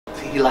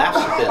he laughs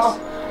at this.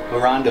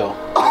 Orlando,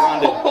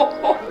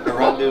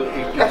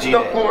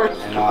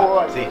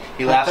 Egide. See,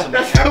 he laughs at me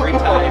every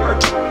time.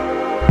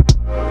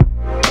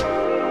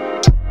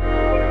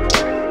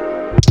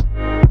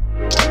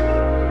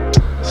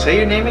 Say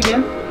your name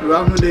again.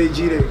 Ransom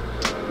Egide.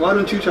 Why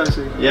don't you try to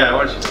say it? Yeah,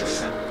 why don't you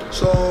say it?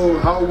 So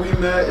how we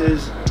met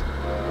is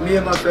me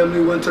and my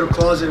family went to the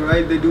closet,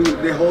 right?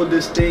 They hold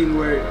this thing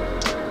where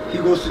he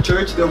goes to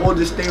church. They hold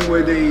this thing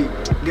where they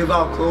give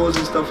out clothes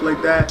and stuff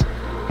like that.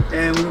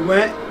 And we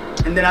went,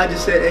 and then I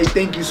just said, hey,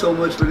 thank you so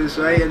much for this,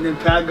 right? And then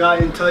Pat got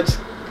in touch,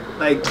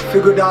 like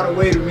figured out a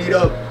way to meet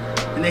up,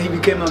 and then he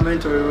became my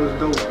mentor. It was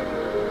dope.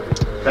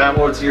 Pat,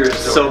 what's your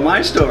story? So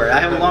my story, I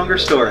have a longer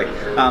story.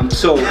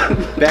 So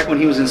back when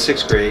he was in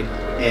 6th grade,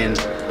 and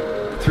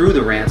through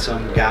the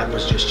Ransom, God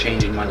was just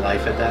changing my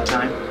life at that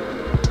time.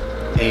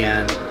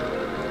 And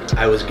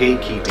I was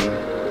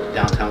gatekeeping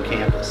downtown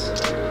campus.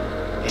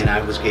 And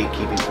I was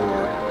gatekeeping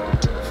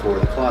for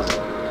the closet.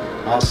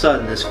 All of a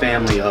sudden, this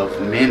family of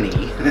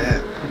many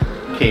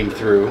came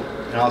through,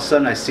 and all of a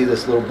sudden I see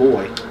this little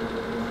boy,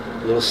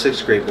 little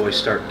 6th grade boy,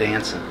 start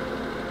dancing.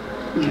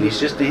 And he's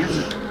just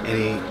dancing.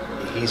 And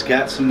he's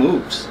got some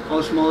moves.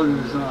 How small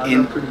is this now?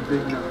 I'm pretty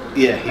big now.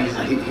 Yeah,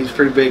 he's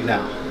pretty big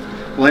now.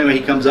 Well, anyway,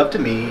 he comes up to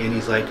me and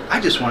he's like, I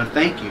just want to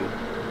thank you.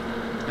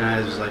 And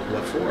I was like,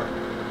 what for?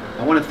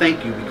 I want to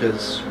thank you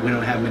because we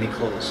don't have many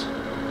clothes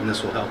and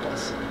this will help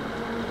us.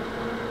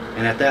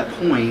 And at that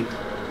point,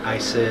 I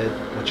said,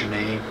 what's your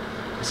name?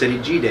 I said,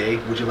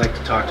 Egide, would you like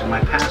to talk to my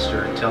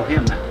pastor and tell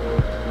him that?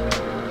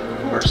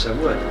 Of course I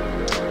would.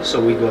 So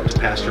we go up to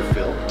Pastor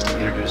Phil,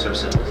 introduce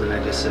ourselves, and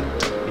I just said,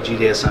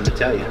 Egide has something to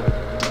tell you.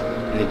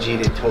 And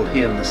Egide told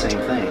him the same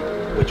thing,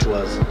 which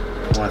was,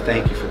 I want to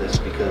thank you for this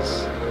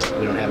because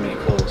we don't have many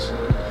clothes.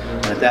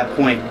 And at that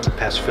point,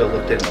 Pastor Phil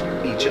looked at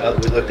each other.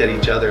 We looked at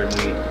each other, and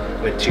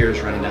we had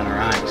tears running down our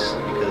eyes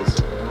because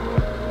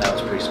that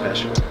was pretty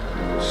special.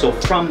 So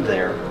from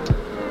there,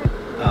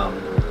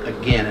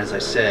 again, as I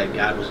said,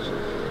 God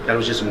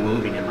was just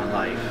moving in my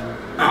life.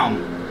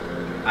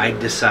 I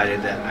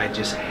decided that I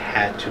just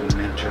had to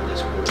mentor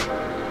this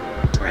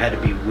boy, or had to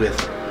be with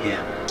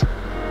him,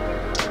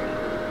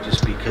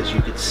 just because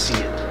you could see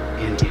it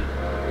in him.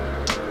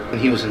 When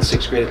he was in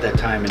 6th grade at that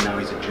time, and now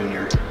he's a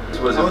junior.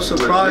 I was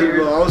surprised,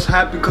 bro. I was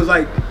happy because,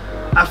 like,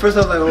 at first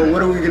I was like, oh,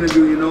 what are we gonna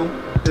do, you know?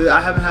 I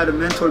haven't had a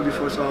mentor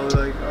before, so I was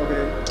like,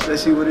 okay,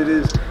 let's see what it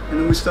is. And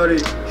then he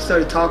started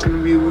talking to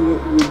me. We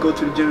would go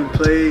to the gym and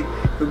play.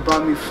 He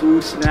brought me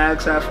food,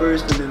 snacks at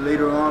first, and then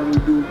later on we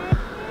do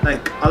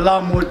like a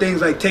lot more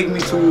things, like take me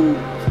to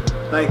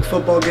like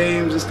football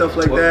games and stuff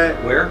like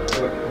that. Where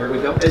we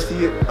go? It's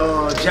the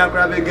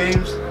Jackrabbit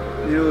games.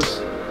 And it was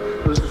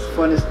the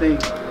funnest thing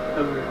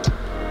ever.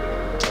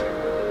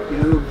 You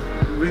know,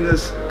 bring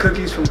us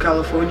cookies from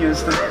California and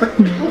stuff.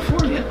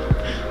 California.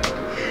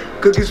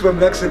 Cookies from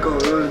Mexico.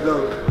 It was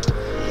dope.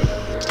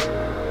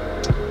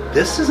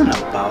 This isn't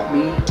about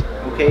me,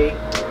 okay?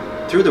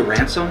 Through the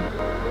Ransom,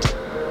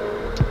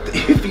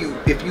 if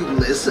you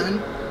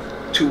listen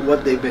to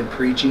what they've been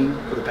preaching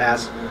for the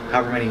past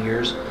however many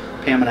years,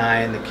 Pam and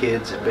I and the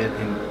kids have been,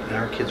 and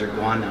our kids are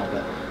gone now,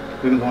 but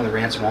we've been going to the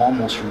Ransom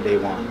almost from day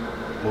one.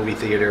 Movie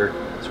theater,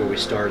 that's where we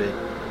started.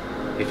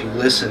 If you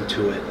listen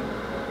to it,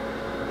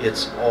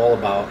 it's all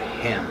about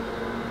him.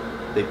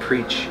 They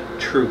preach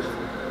truth.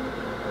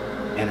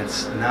 And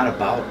it's not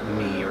about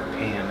me or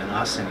Pam and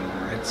us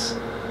anymore. It's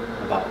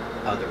about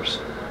others.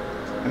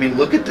 I mean,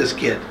 look at this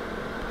kid.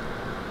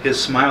 His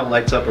smile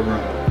lights up a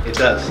room. It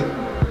does.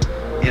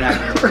 And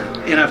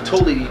I've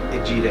told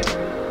Egide,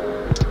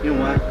 you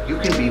know what? You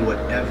can be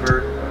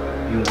whatever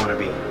you want to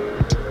be.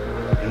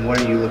 And what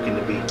are you looking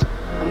to be?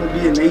 I'm gonna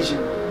be an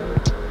agent.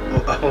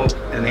 Oh,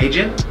 an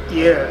agent?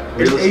 Yeah,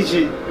 an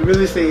agent.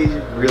 Real estate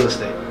agent. Real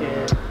estate.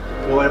 Yeah.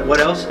 What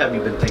else have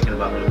you been thinking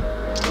about doing?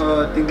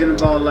 Thinking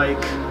about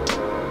like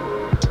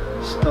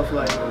stuff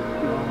like, you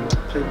know,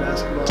 play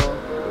basketball.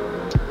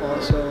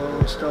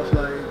 Also stuff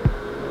like.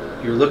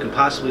 You were looking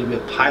possibly to be a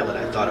pilot,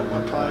 I thought, at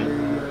one point.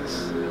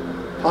 Yes.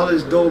 Pilot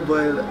is dope,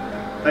 but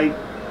like,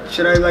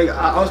 should I like?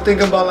 I was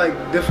thinking about like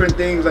different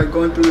things, like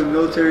going through the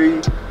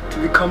military to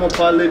become a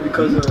pilot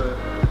because it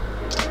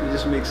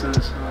just makes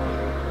sense.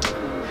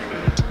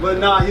 But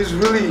nah, he's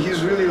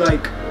really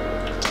like,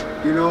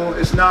 you know,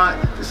 it's not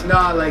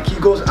like he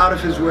goes out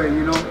of his way,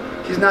 you know.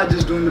 He's not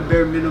just doing the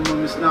bare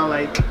minimum. It's not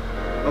like,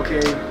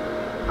 okay,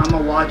 I'ma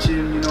watch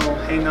him, you know,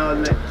 hang out.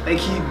 Like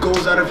he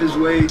goes out of his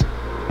way,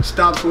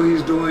 stops what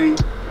he's doing,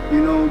 you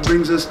know,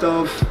 brings us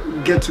stuff,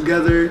 get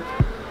together.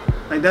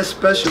 Like that's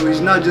special. He's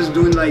not just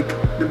doing like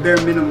the bare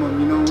minimum,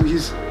 you know.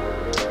 He's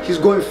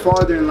going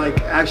farther and like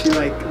actually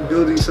like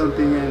building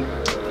something and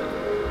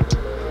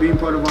being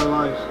part of our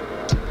lives.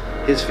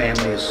 His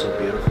family is so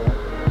beautiful.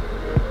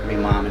 I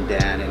mean, mom and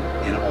dad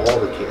and all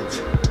the kids.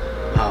 You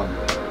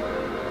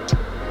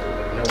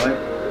know what?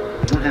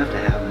 You don't have to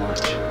have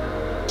much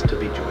to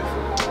be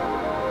joyful.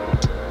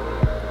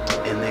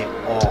 And they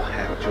all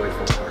have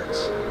joyful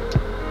hearts.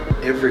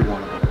 Every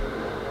one of them.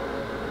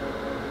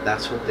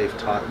 That's what they've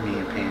taught me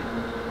and Pam.